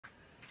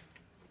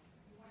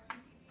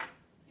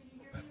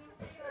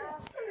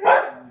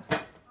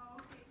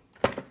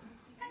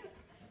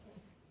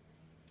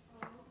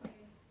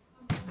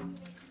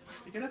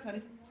Pick it up,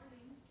 honey.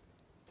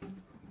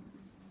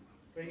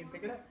 Ready?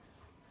 Pick it up.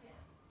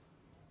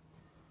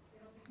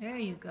 There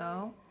you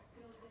go.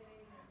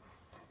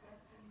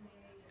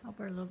 Help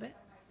her a little bit.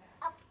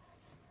 Up.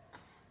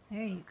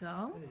 There you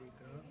go. There you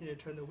go. You need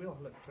to turn the wheel.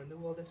 Look, turn the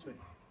wheel this way.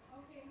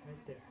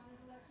 Right there.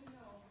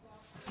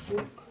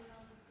 Ooh.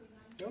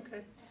 You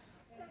okay?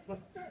 Look.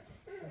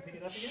 Pick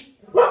it up again.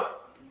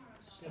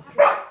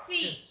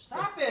 See.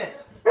 Stop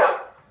it!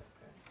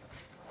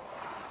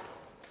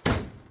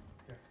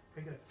 Here,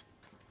 pick it up.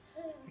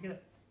 Pick it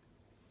up.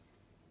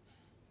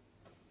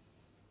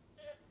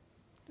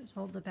 Just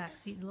hold the back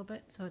seat a little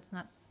bit so it's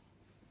not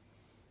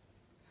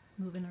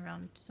moving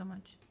around so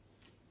much.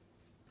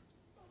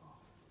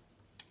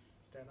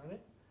 Stand on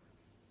it.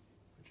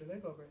 Put your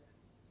leg over it.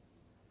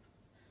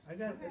 I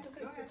got it. It's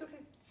okay. It's okay.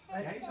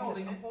 Daddy's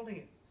holding I'm it. holding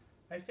it.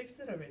 I fixed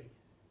it already.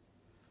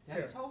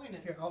 Daddy's holding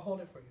it. Here, I'll hold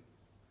it for you.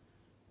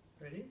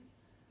 Ready?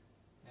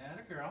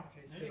 Atta girl.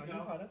 Okay, There sit you on your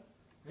go. bottom.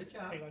 Good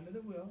job. Hang on to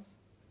the wheels.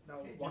 Now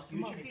Okay, walk just to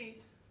use your mommy.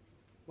 feet.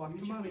 Walk Use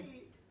to your mommy.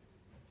 feet.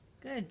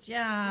 Good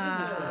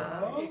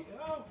job. There you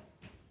go.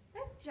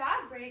 Good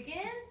job,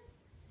 Raegan.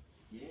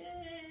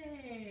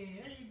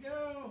 Yay! There you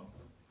go.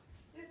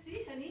 Let's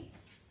see, honey.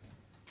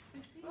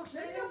 Let's see. Oh, No,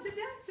 sit no, down. sit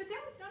down. Sit down.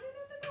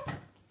 No.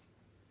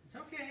 It's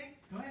okay.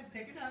 Go ahead and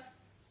pick it up.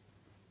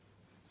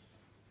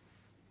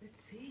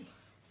 Let's see.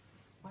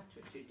 Watch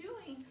what you're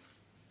doing.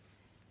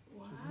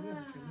 Wow.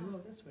 Turn the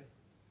wheel this way.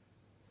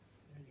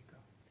 There you go.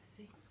 Let's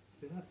see.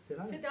 Sit on it.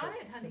 Sit on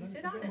it, honey.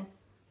 Sit on it.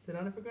 Sit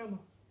on it for grandma.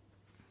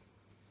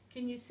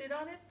 Can you sit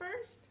on it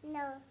first?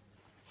 No. Oh,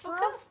 Fall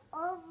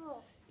come.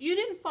 over. You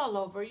didn't fall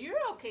over. You're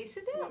okay.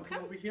 Sit down. Come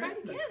Come. over here. Try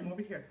it Look, again. come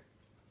over here.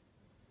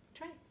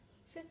 Try.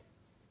 Sit.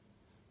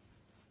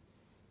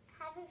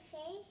 Happy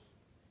face.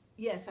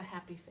 Yes, a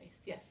happy face.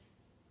 Yes.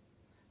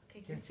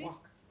 Okay. Here, Let's see.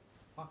 walk.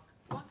 Walk.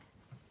 Walk.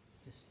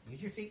 Just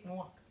use your feet and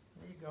walk.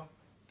 There you go.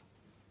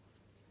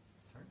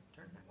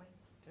 Turn that way.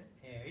 Turn.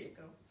 There you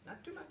go.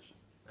 Not too much.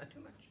 Not too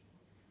much.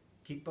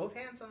 Keep both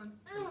hands on.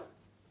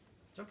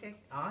 It's okay.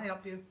 I'll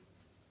help you.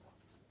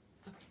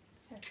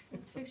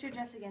 Let's fix your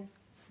dress again.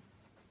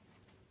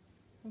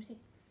 Let me see.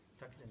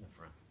 Tuck it in the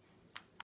front.